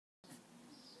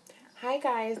Hi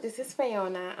guys, this is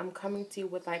Fiona. I'm coming to you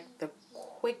with like the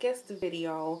quickest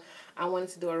video. I wanted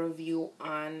to do a review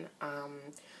on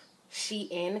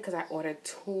Shein because I ordered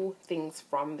two things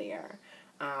from there.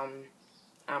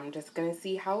 I'm just gonna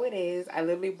see how it is. I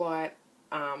literally bought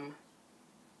I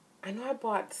know I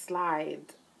bought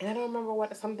slides and I don't remember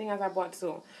what something else I bought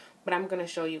too, but I'm gonna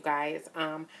show you guys.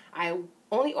 I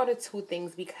only ordered two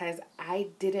things because I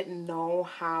didn't know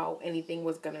how anything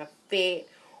was gonna fit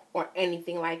or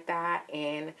anything like that.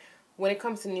 And when it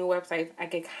comes to new websites, I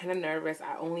get kind of nervous.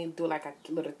 I only do like a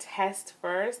little test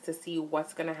first to see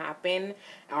what's gonna happen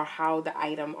or how the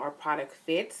item or product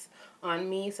fits on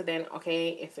me. So then,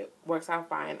 okay, if it works out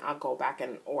fine, I'll go back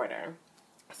and order.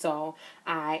 So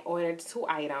I ordered two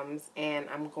items and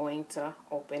I'm going to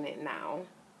open it now.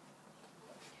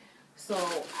 So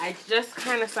I just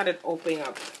kind of started opening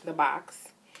up the box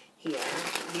here.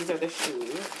 These are the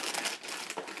shoes.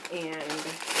 And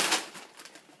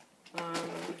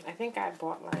I think I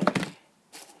bought like,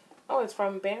 oh, it's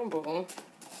from Bamboo.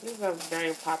 These are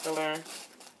very popular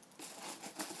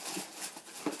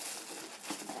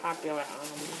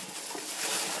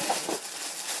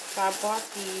so I bought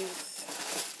these.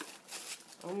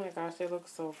 Oh my gosh, they look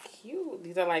so cute.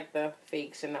 These are like the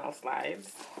fake Chanel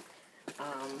slides.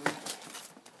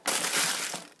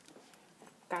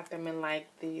 Got them in like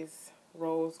these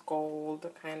rose gold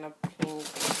kind of pink.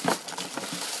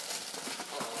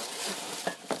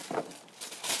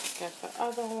 Got the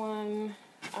other one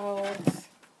out.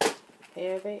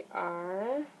 Here they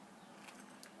are.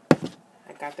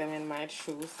 I got them in my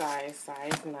true size,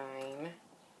 size 9.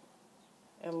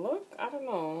 And look, I don't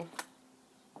know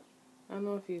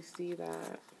if you see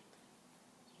that.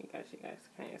 You guys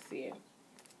can't see it.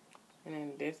 And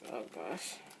then this, oh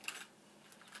gosh.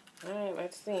 Alright,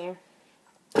 let's see.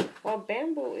 Well,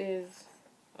 Bamboo is,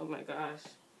 oh my gosh.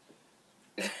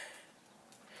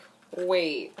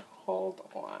 Wait, hold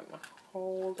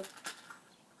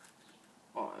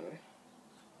on.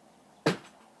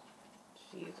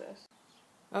 Jesus.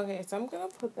 Okay, so I'm gonna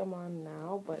put them on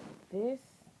now, but this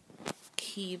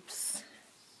keeps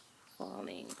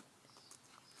falling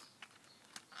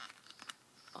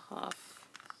off,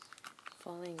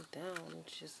 falling down,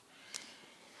 which is,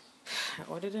 I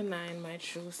ordered a 9, my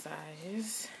true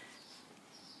size,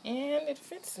 and it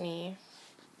fits me.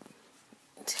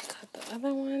 Take out the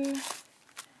other one.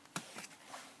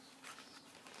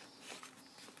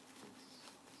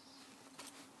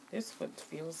 This foot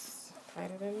feels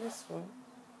tighter than this one.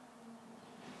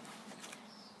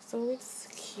 So it's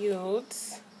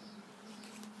cute.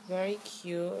 Very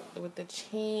cute with the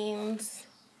chains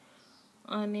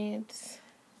on it.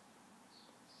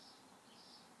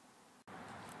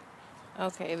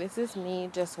 Okay, this is me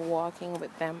just walking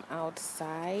with them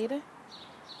outside.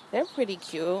 They're pretty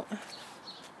cute.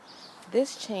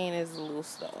 This chain is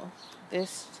loose though.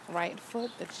 This right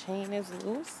foot, the chain is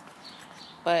loose.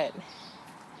 But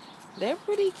they're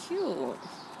pretty cute.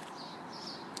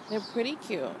 They're pretty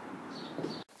cute.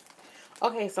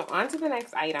 Okay, so on to the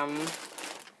next item.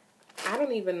 I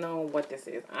don't even know what this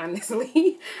is,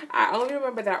 honestly. I only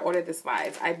remember that I ordered the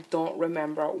slides. I don't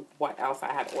remember what else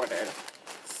I had ordered.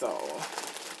 So,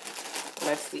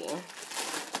 let's see.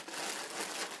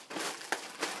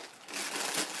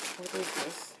 What is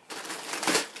this?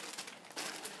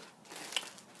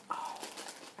 Oh,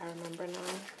 I remember now.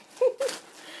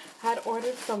 I had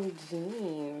ordered some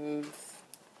jeans.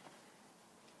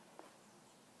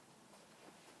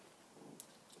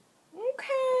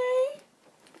 Okay.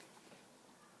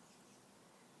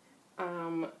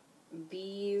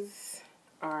 These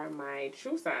are my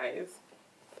true size.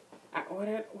 I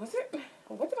ordered, what did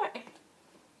I?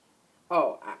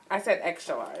 Oh, I said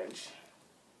extra large.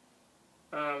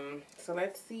 So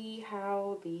let's see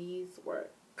how these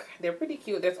work. They're pretty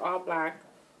cute. It's all black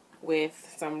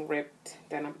with some ripped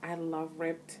denim. I love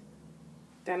ripped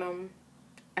denim.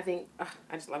 I think, I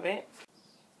just love it.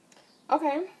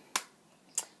 Okay.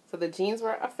 So the jeans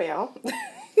were a fail.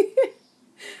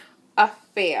 A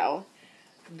fail.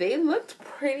 They looked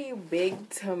pretty big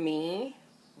to me,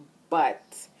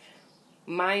 but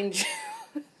mind you,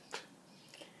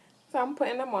 so I'm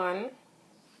putting them on.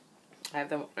 I have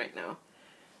them right now.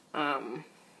 I'm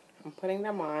putting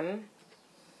them on.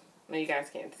 No, you guys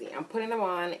can't see. I'm putting them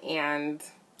on, and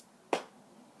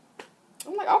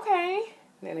I'm like, okay.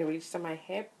 And then it reached to my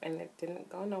hip, and it didn't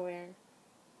go nowhere.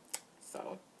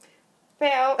 So,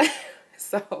 fail.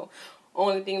 So,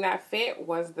 only thing that fit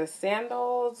was the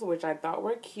sandals, which I thought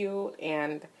were cute,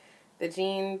 and the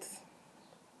jeans.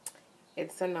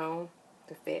 It's a no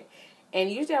to fit. And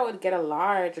usually I would get a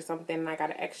large or something, and I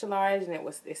got an extra large, and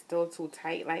it's still too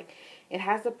tight. Like, it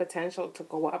has the potential to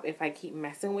go up if I keep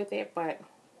messing with it, but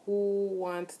who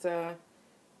wants to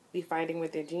be fighting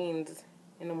with their jeans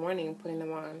in the morning, putting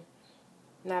them on?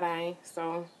 Not I.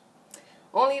 So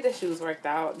only the shoes worked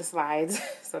out, the slides.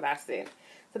 So that's it.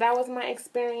 So that was my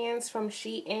experience from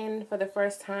Shein for the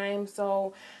first time.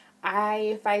 So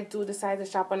if I do decide to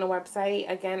shop on the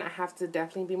website, again, I have to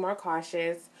definitely be more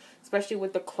cautious, especially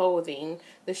with the clothing.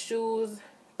 The shoes,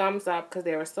 thumbs up, because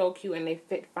they were so cute and they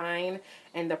fit fine,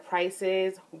 and the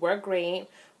prices were great,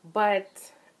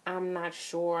 but I'm not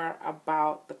sure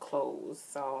about the clothes.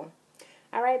 So,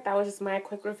 alright, that was just my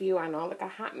quick review. I know I look a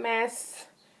hot mess.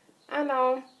 I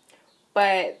know.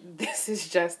 But this is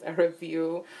just a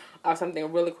review of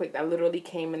something really quick that literally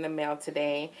came in the mail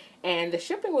today. And the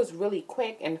shipping was really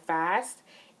quick and fast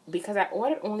because I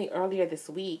ordered only earlier this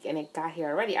week and it got here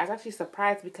already. I was actually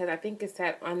surprised because I think it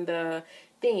said on the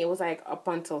thing it was like up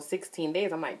until 16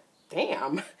 days. I'm like,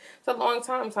 damn, it's a long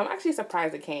time. So I'm actually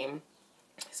surprised it came.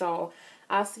 So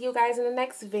I'll see you guys in the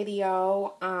next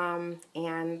video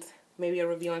and maybe a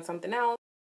review on something else.